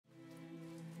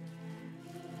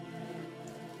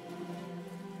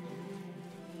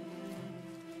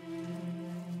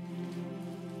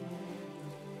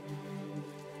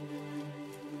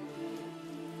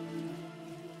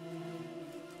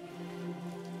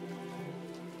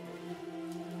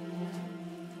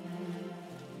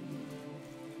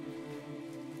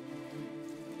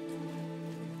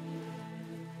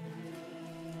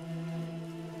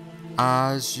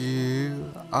as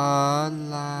you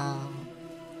allow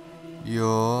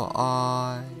your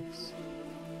eyes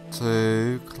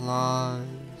to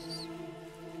close.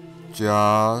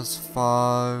 Just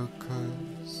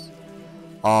focus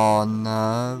on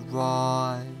the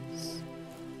rise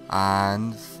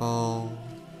and fall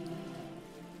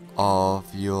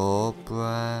of your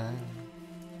breath,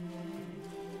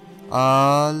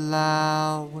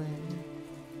 allowing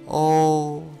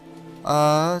all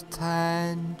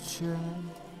attention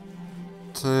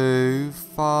to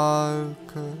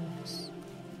focus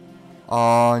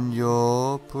on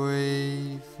your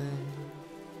breathing,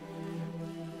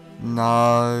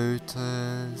 noticing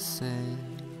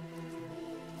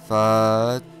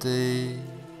the deep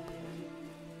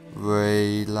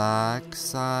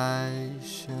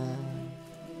relaxation,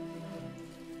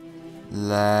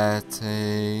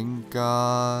 letting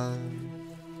go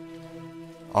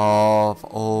of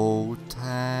all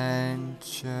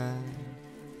tension,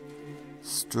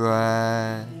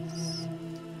 stress,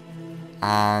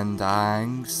 and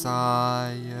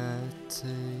anxiety,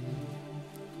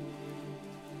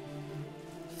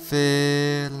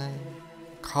 feeling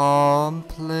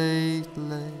completely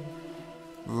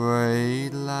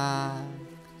relaxed.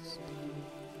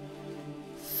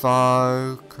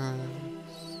 Focus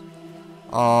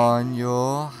on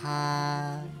your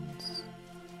hands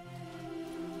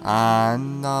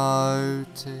and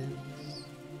notice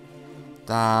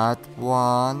that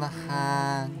one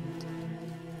hand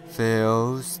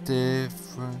feels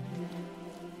different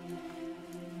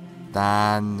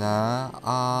than the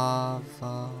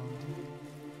other,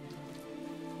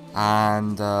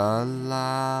 and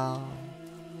allow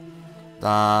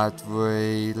that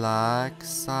relaxation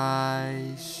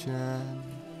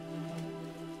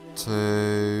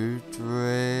to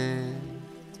drift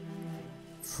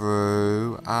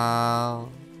throughout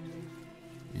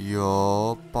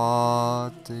your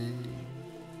body,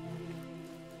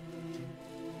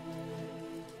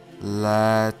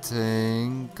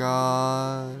 letting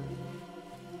go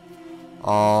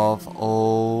of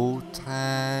all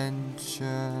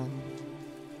tension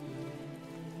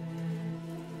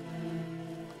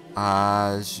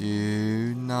as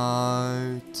you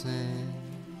notice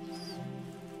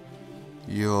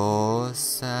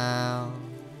yourself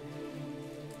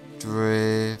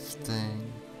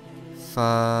drifting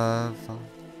further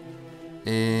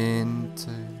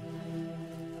into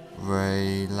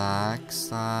relaxation.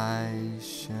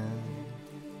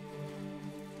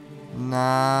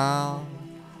 Now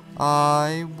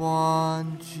I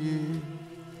want you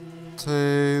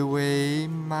to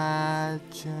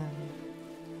imagine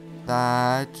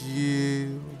that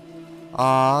you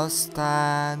are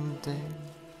standing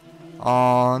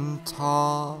on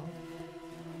top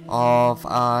of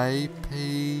a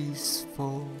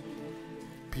peaceful,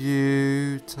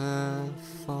 beautiful,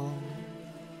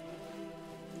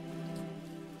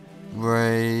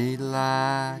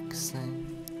 relaxing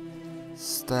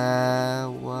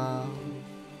stairwell,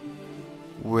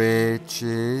 which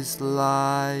is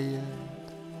layered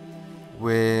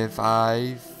with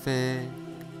a thick,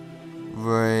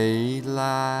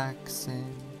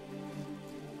 relaxing,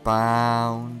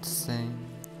 bouncing,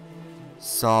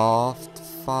 soft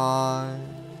foam,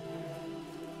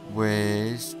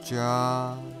 which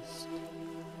just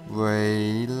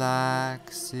relaxes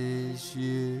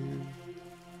you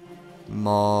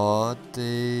more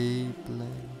deeply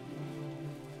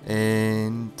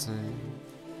into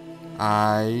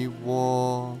a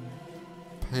warm,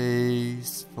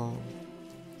 peaceful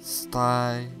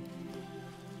state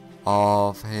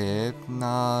of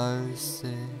hypnosis.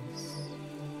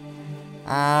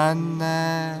 And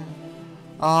there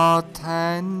are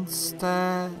 10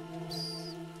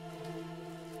 steps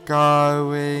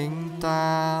going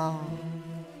down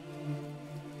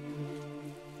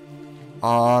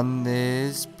on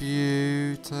this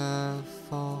beautiful,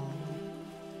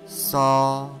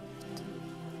 soft,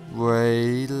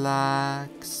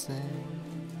 relaxing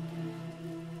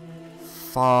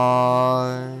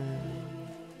foam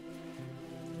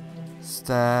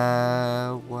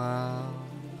stairwell.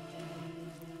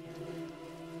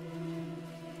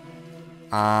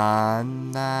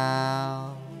 And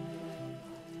now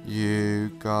you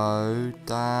go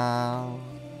down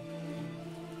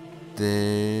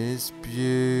this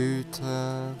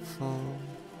beautiful,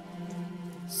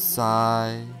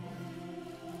 safe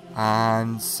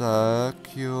and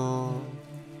secure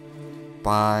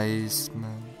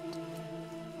basement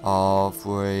of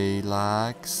relaxation,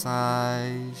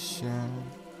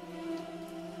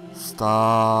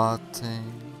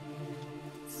 starting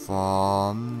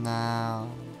from now.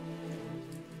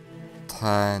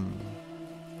 10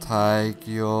 take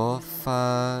your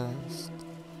first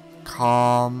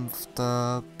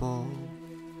comfortable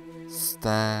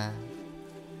step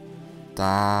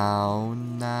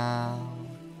down now,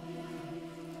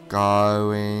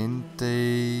 going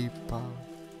deeper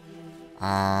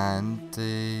and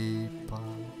deeper.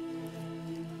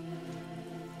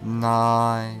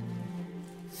 9.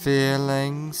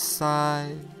 Feeling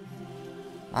safe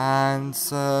and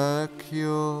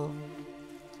secure,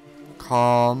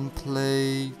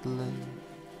 completely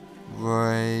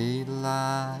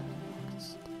relaxed,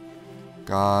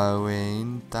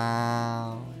 going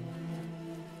down,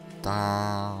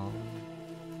 down,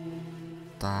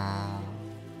 down.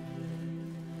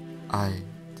 8.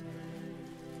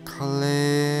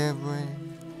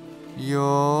 Clearing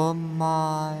your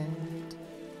mind,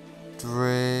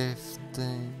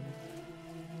 drifting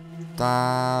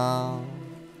down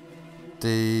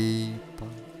deeper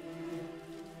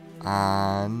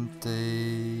and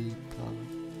deeper.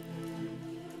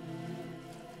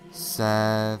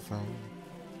 7.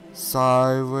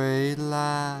 So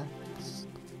relaxed,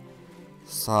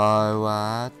 so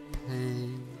at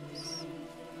peace,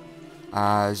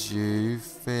 as you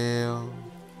feel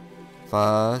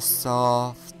the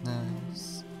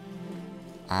softness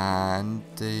and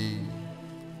deep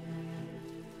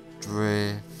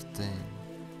drifting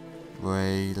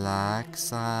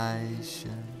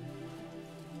relaxation.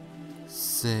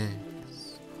 6.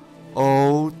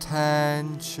 All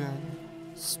tension,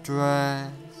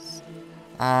 stress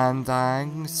and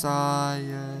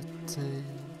anxiety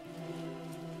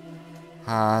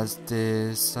has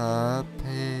disappeared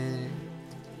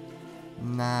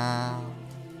now,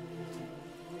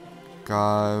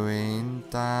 going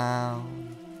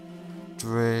down,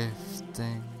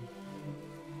 drifting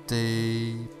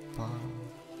deeper.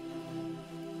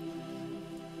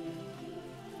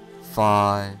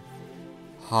 5.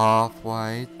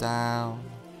 Halfway down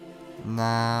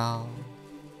now,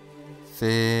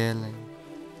 feeling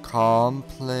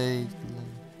completely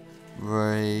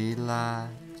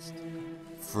relaxed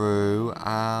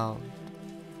throughout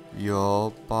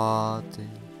your body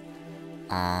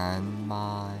and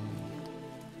mind.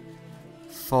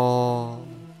 4.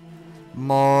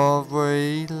 More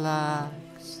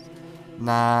relaxed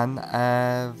than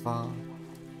ever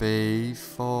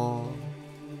before,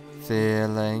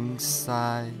 feeling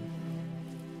safe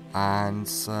and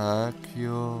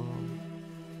secure.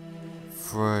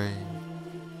 3.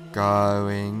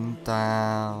 Going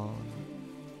down,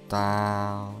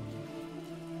 down,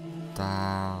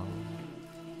 down,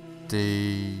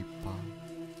 deeper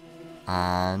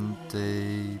and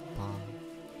deeper.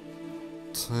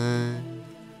 2.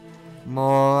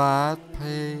 More at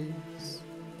peace,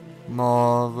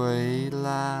 more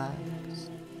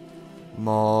relaxed,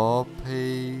 more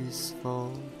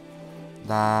peaceful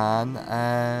than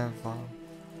ever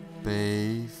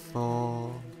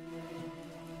before.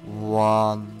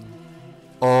 1.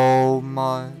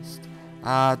 Almost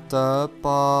at the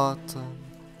bottom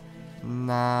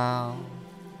now.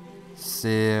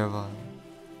 0.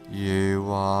 You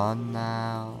are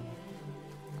now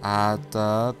at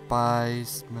the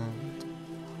basement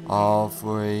of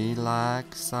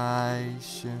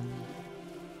relaxation,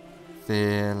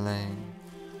 feeling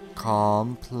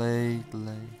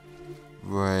completely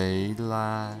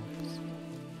relaxed.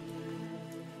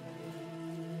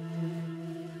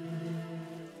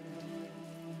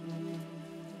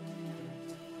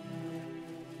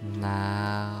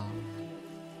 Now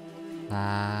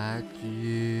that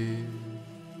you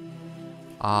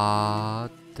are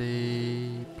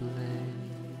deeply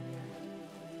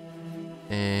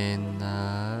in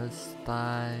a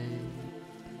state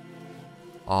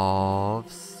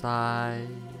of safe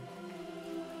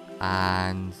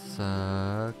and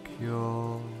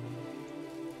secure,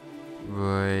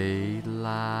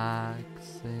 relaxing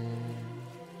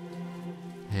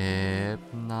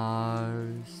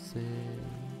hypnosis,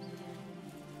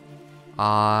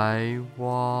 I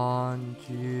want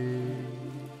you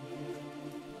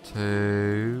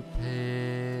to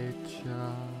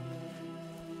picture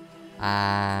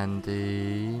and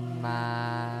imagine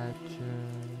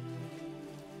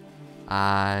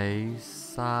a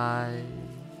safe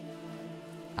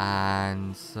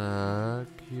and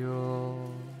secure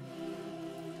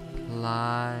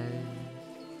place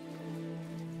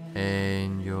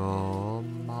in your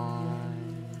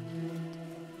mind.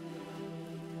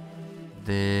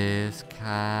 This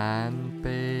can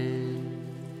be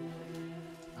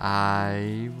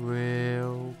a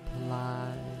real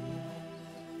place,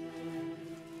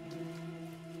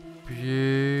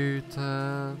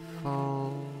 beautiful,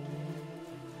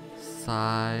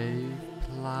 safe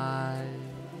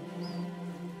place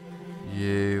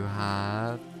you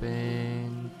have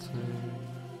been to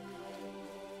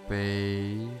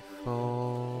before,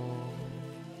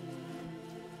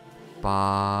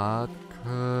 but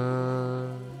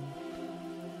could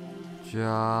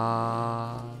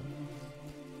just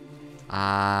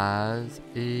as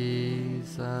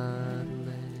easily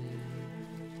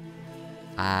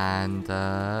and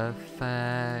effectively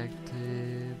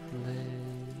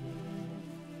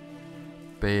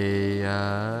be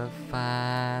a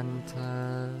fantasy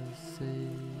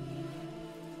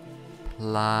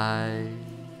place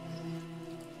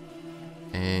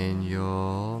in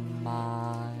your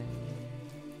mind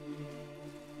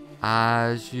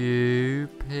as you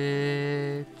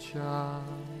picture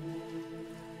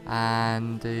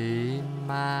and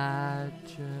imagine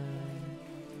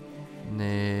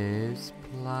this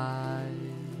place.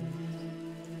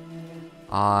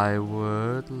 I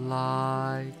would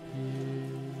like you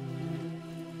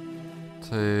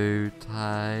to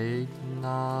take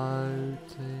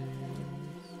notice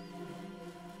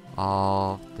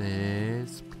of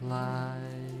this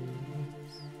place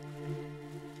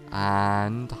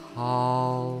and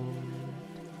hold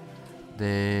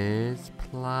this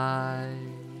place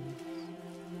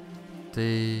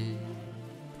deep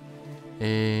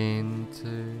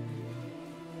into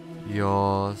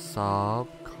your subconscious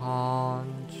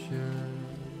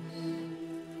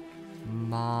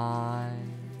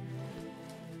mind,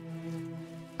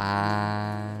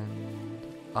 and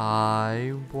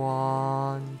I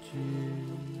want you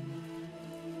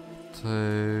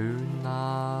to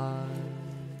know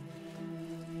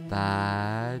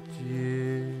that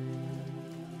you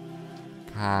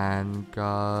can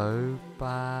go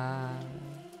back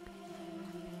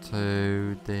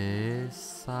to this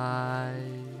safe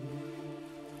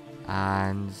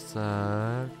and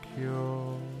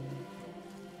secure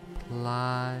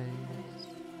place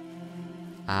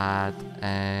at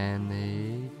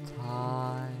any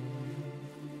time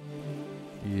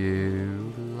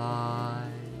you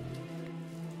like,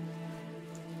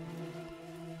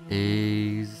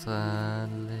 easily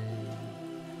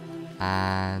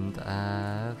and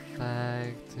effectively.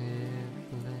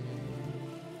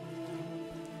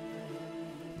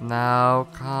 Now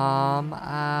come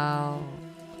out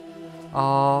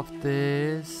of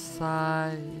this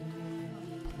safe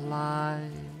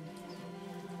place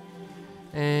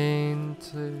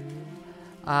into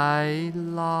a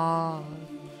large,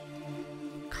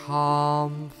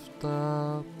 comfortable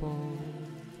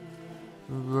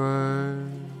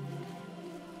room,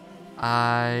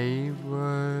 a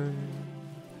room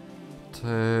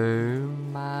to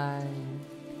make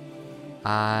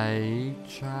a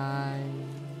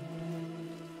change,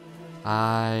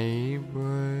 a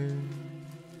room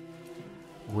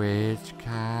which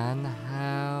can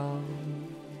help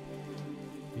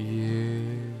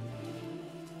you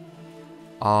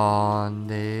on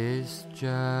this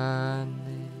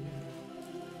journey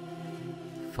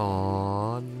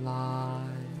for life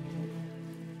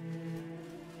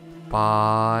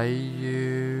by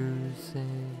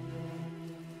using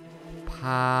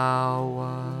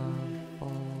powerful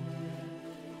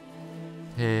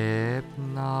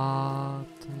hypnotic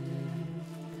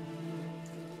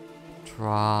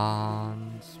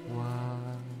trance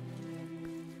work,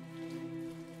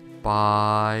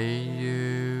 by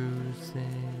using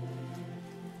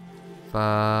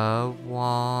the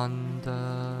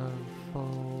wonderful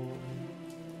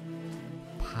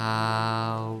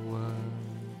powers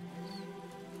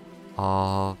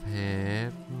of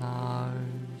hypnosis.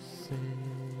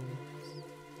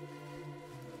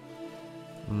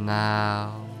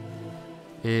 Now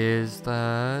is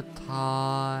the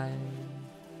time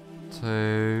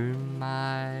to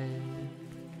make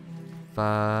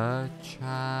the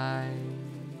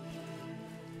change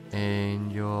in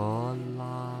your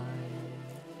life.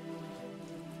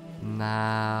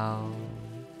 Now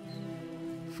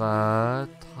the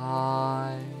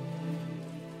time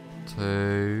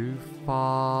to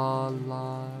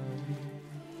follow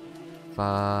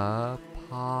the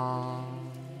path,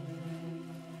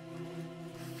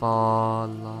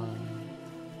 follow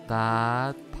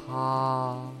that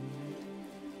path,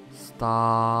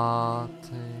 starting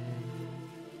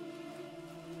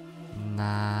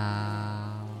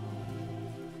now.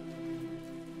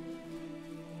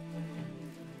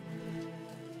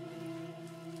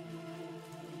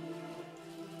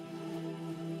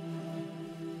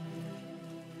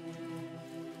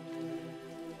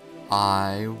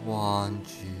 I want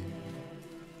you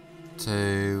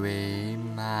to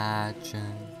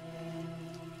imagine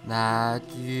that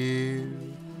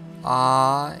you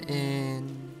are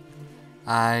in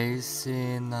a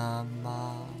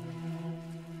cinema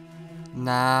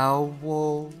Now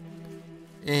walk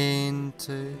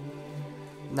into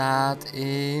that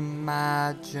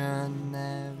imaginary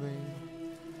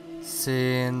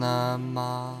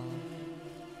cinema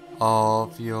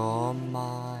of your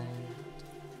mind.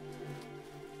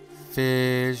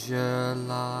 Visualize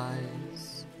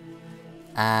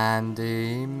and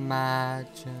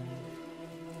imagine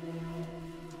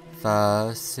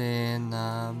the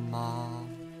cinema.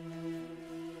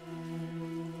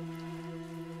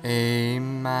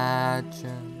 Imagine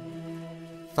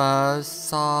the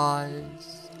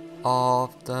size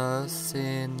of the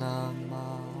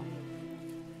cinema,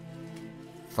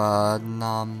 the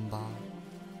number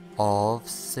of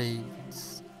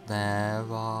seats there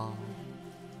are,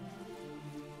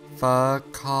 the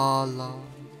color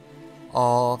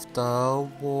of the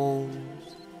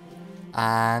walls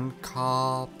and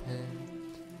carpet,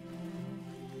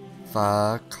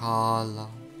 the color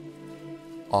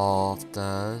of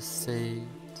the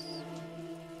seats,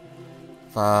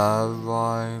 the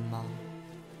aroma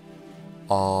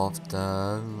of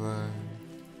the room,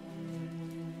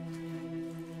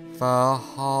 the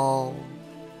whole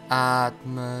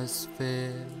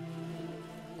atmosphere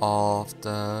of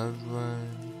the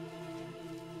room.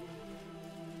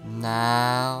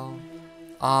 Now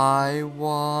I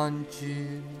want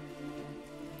you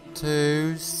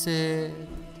to sit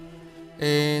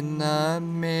in the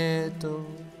middle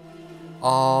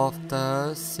of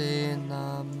the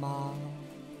cinema,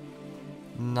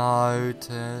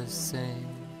 noticing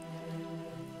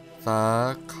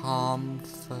the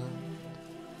comfort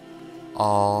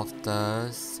of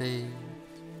the seat.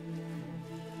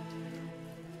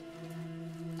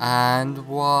 And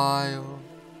while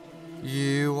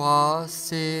you are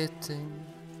sitting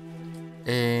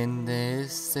in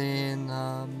this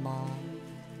cinema,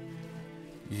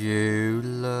 you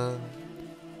look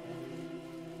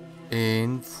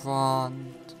in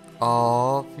front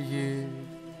of you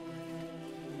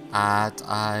at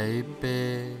a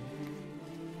big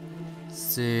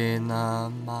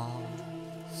cinema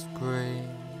screen,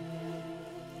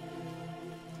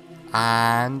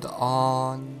 and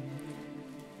on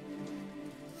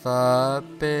the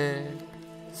big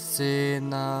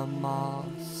cinema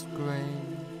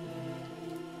screen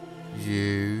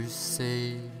you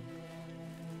see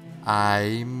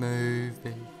a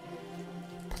movie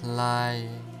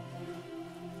playing.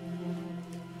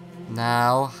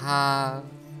 Now have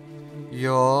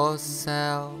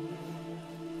yourself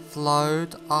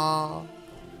float up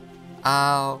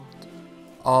out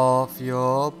of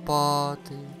your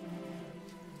body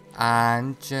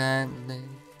and gently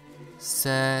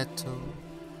settle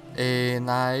in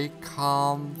a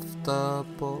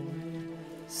comfortable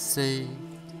seat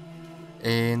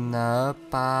in the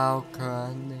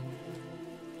balcony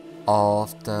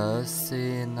of the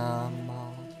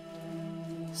cinema,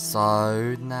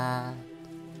 so that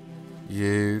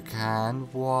you can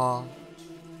watch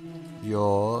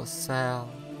yourself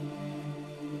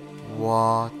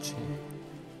watching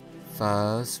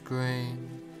the screen.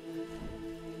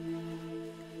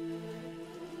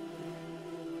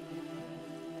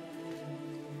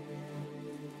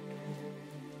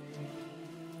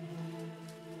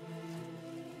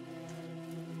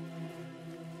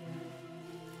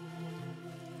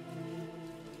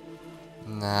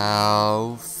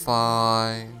 Now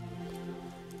find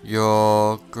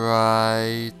your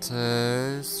greatest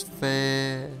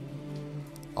fear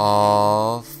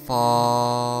of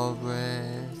forests.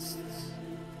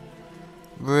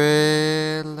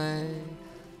 Really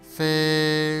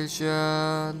visualize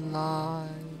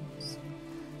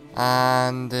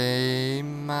and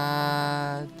imagine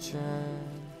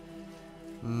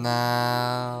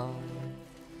now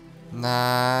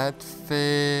that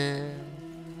fear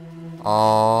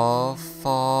of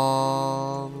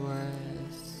forests.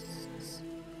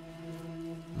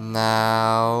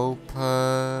 Now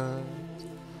put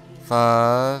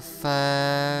the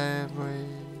very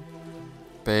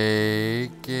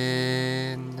beginning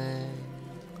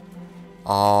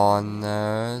on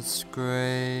the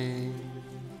screen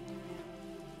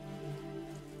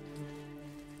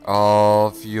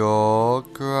of your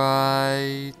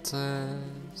greatest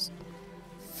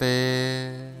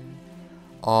fear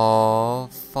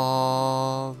of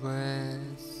forests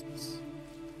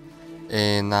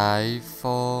in a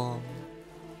form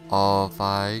of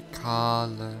a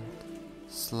colored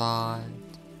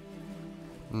slide.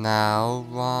 Now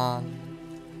run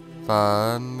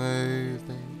the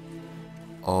movie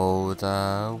all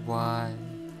the way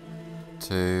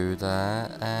to the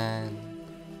end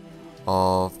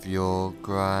of your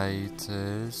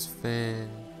greatest fear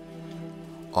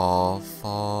of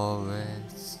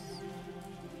forests.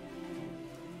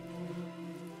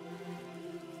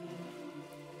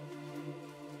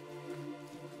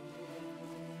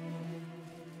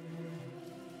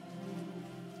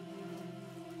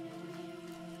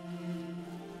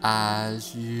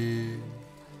 as you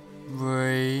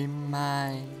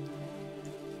remain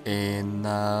in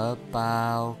the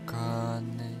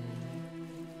balcony,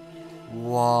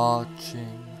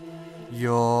 watching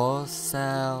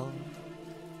yourself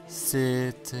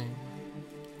sitting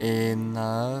in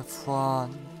the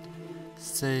front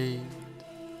seat,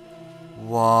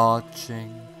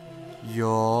 watching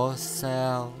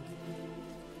yourself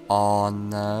on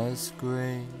the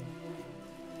screen.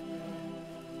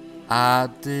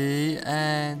 At the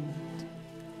end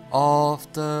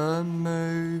of the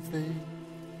movie,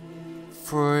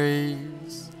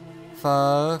 freeze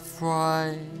the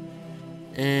frame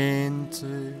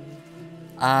into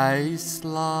a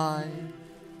slide,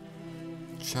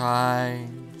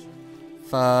 change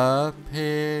the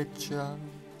picture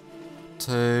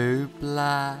to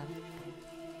black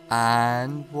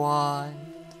and white,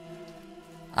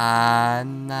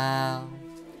 and now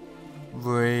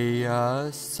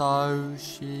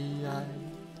reassociate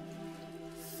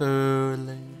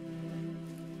fully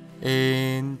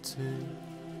into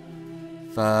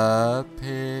the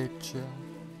picture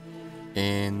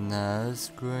in the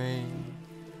screen.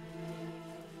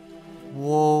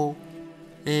 Walk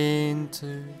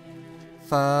into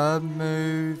the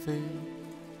movie,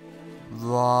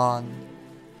 run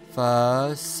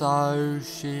the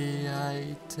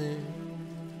associated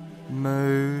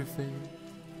movie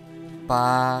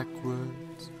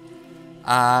backwards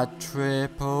at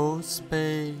triple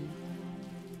speed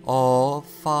or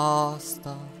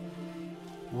faster,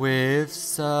 with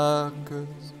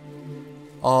circus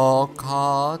or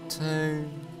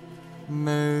cartoon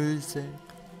music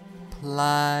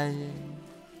playing,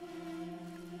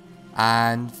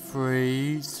 and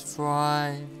freeze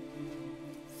frame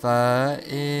the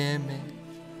image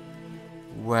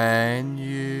when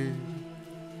you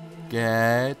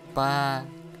get back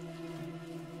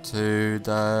to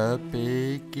the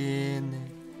beginning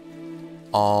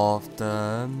of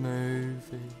the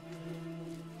movie.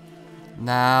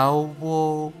 Now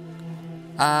walk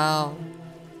out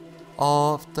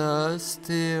of the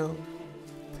still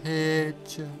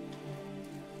picture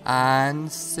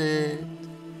and sit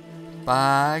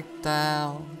back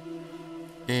down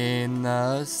in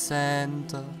the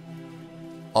center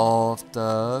of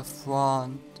the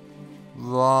front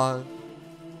row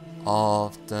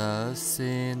of the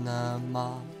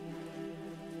cinema.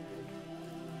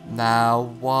 Now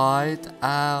white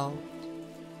out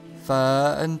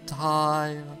the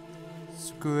entire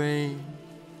screen,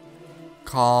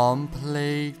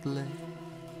 completely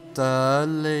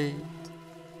delete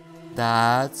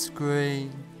that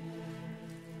screen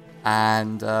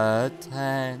and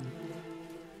attend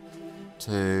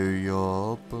to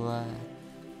your breath.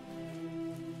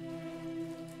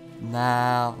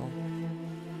 Now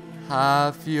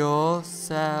have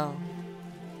yourself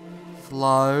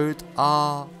float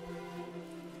up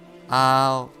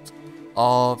out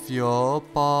of your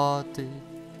body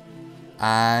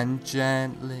and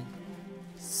gently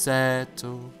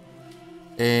settle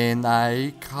in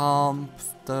a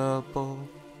comfortable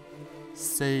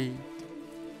seat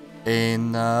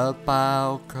in the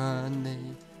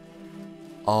balcony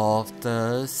of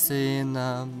the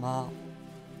cinema,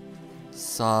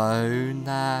 so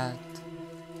that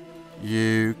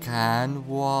you can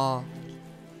watch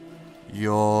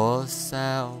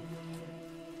yourself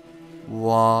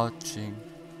watching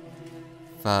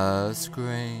the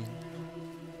screen.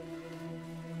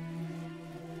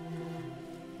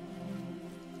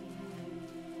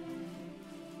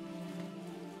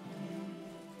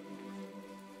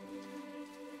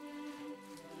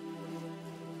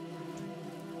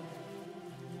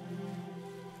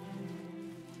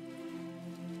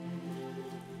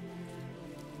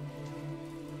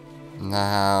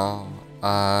 Now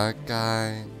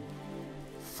again,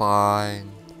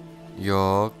 find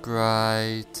your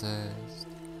greatest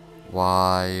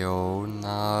while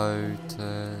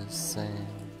noticing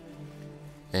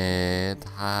it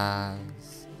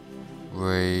has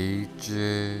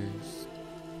reduced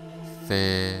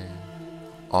fear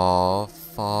of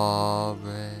forests.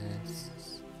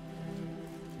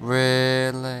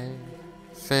 Really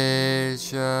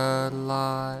visualize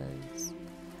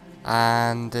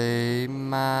and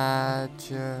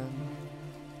imagine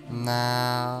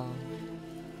now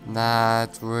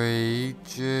that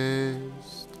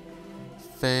reduced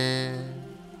fear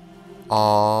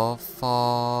of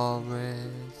forests.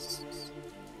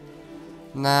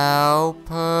 Now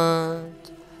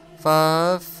put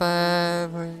the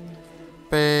very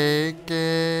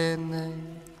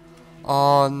beginning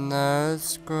on the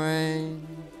screen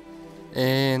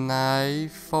in a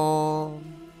form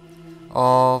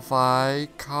of a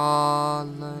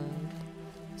colored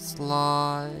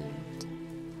slide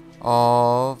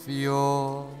of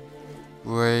your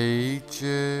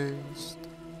reduced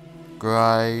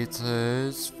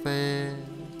greater sphere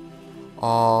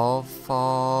of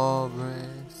forests.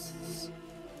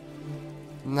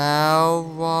 Now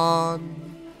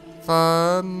run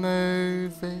the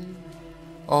movie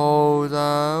all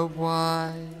the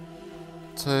way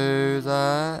to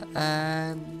the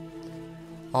end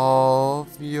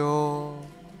of your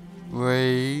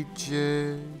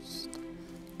reduced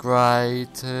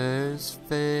greater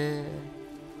sphere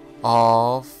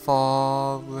of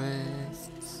forests.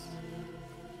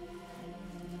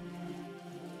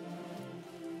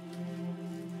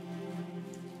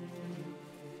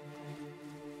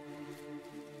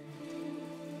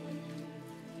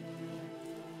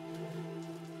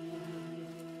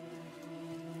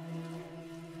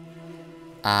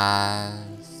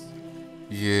 As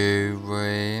you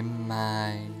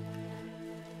remain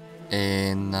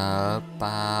in the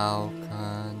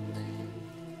balcony,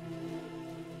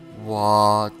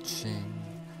 watching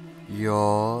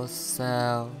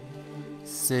yourself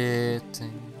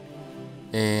sitting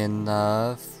in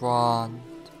the front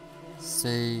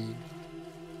seat,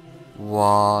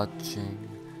 watching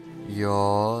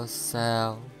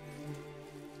yourself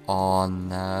on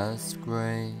the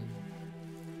screen.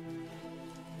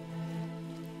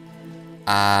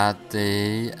 At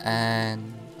the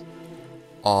end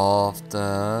of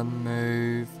the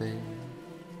movie,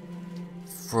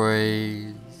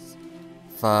 freeze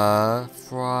the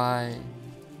frame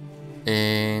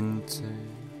into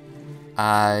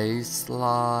a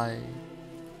slide,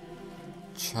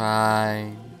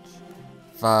 change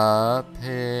the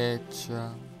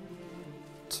picture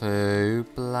to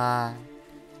black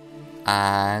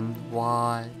and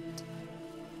white,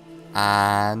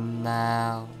 and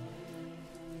now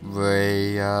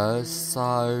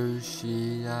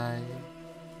reassociate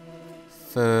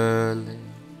fully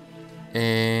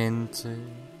into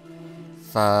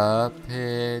the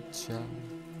picture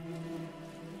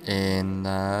in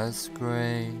the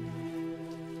screen.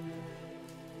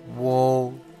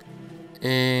 Walk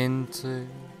into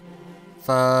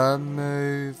the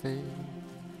movie,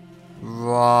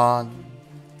 run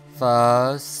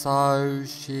the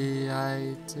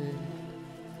associated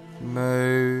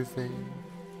movie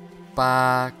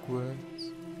backwards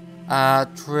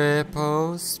at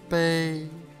triple speed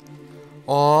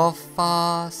or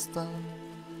faster,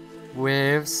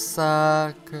 with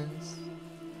circus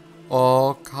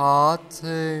or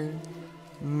cartoon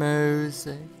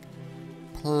music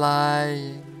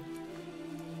playing,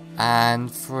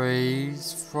 and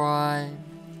freeze frame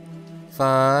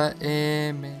the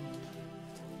image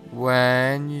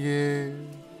when you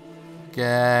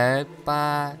get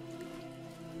back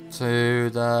to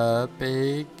the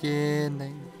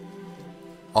beginning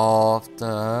of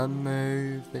the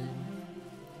movie.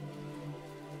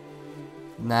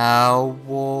 Now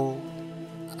walk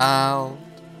out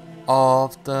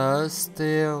of the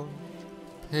still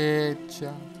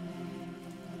picture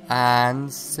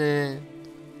and sit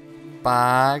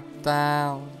back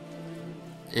down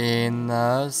in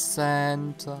the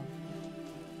center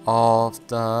of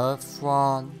the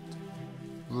front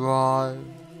row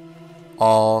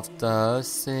of the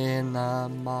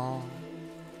cinema.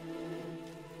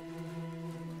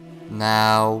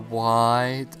 Now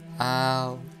wide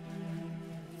out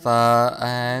the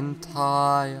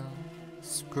entire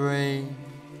screen,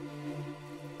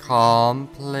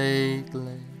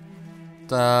 completely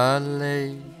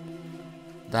delete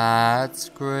that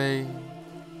screen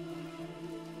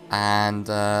and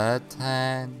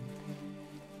attend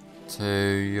to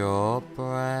your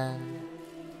breath.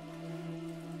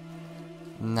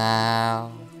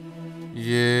 Now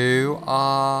you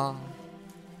are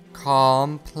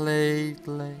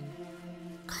completely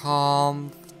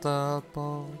comfortable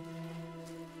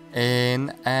in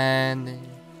any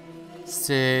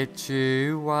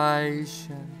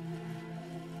situation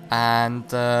and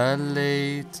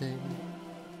deleting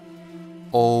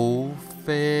all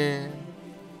fear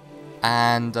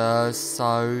and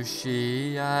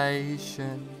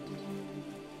association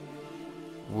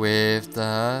with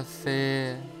the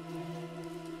fear,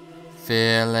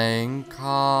 feeling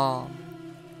calm,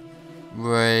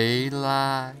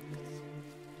 relaxed,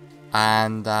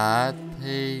 and at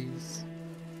peace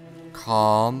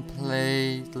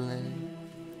completely,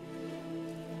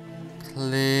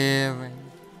 clearing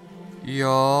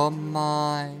your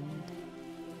mind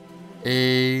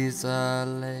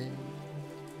easily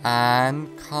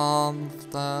and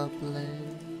comfortably.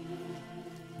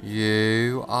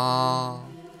 You are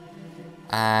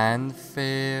and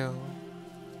feel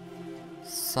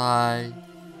safe,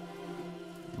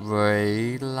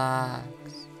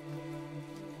 relaxed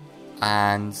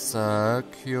and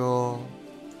secure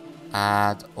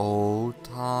at all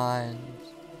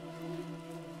times,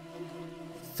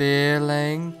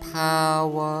 feeling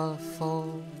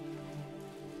powerful,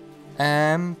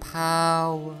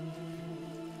 empowered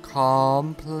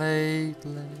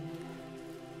completely,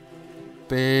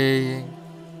 being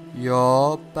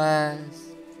your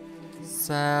best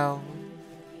self.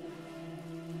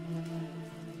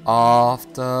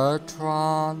 After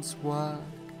trance work,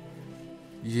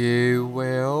 you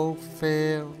will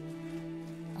feel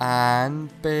and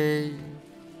be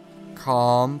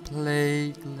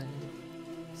completely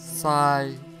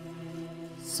safe,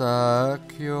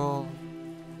 secure,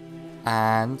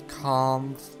 and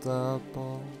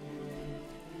comfortable.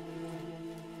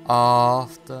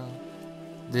 After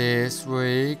this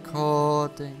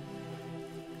recording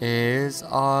is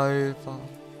over,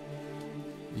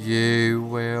 you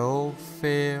will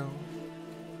feel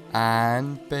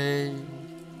and be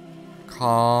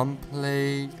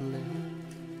completely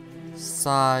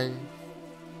safe,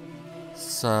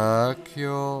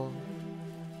 secure,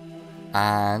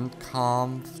 and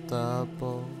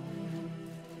comfortable.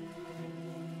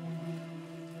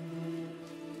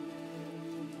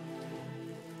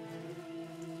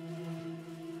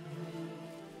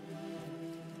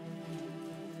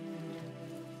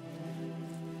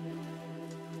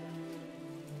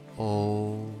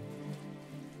 All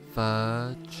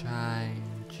the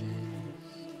changes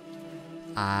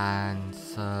and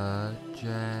suggestions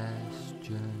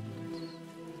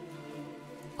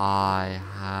I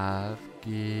have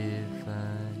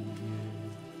given you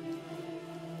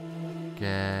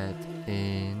get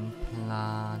implanted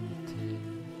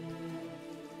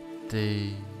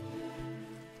deep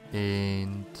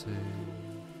into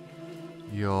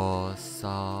your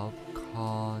subconscious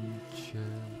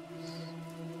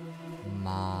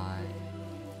mind.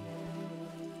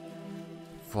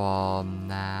 From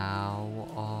now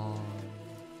on,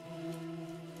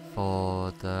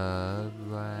 for the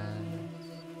rest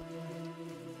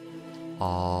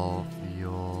of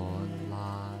your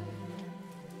life,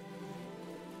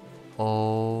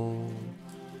 all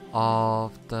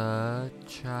of the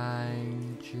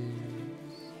changes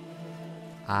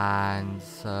and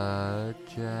suggestions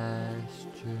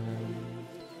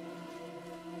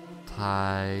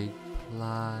take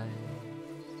place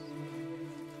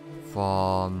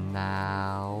from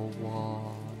now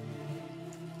on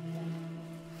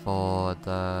for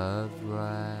the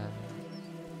rest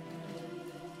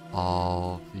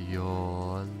of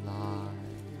your life.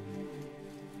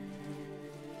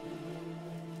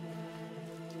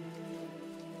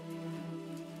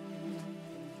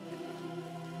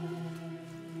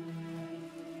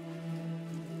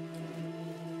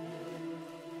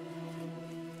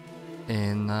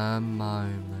 In a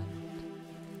moment,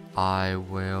 I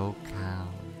will count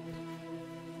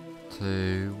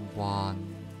to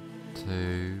 1,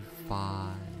 2,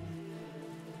 5,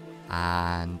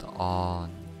 and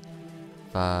on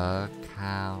the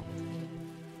count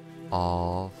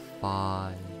of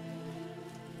 5,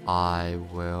 I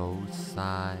will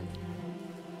say,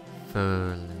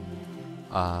 fully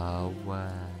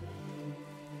aware.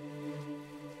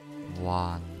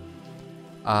 1.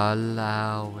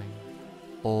 Allowing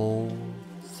all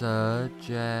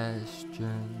suggestions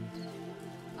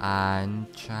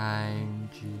and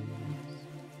changes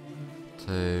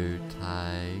to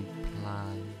take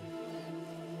place.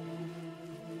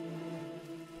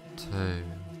 2.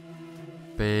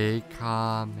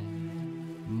 Becoming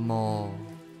more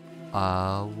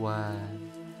aware.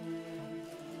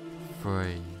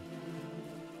 3.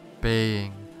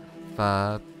 Being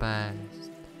the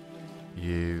best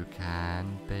you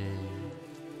can be.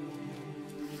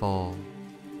 4.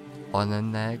 On the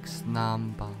next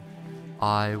number,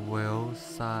 I will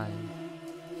say,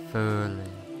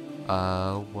 fully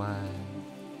aware.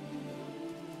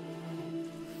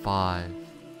 5.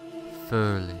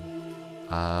 Fully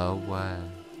aware.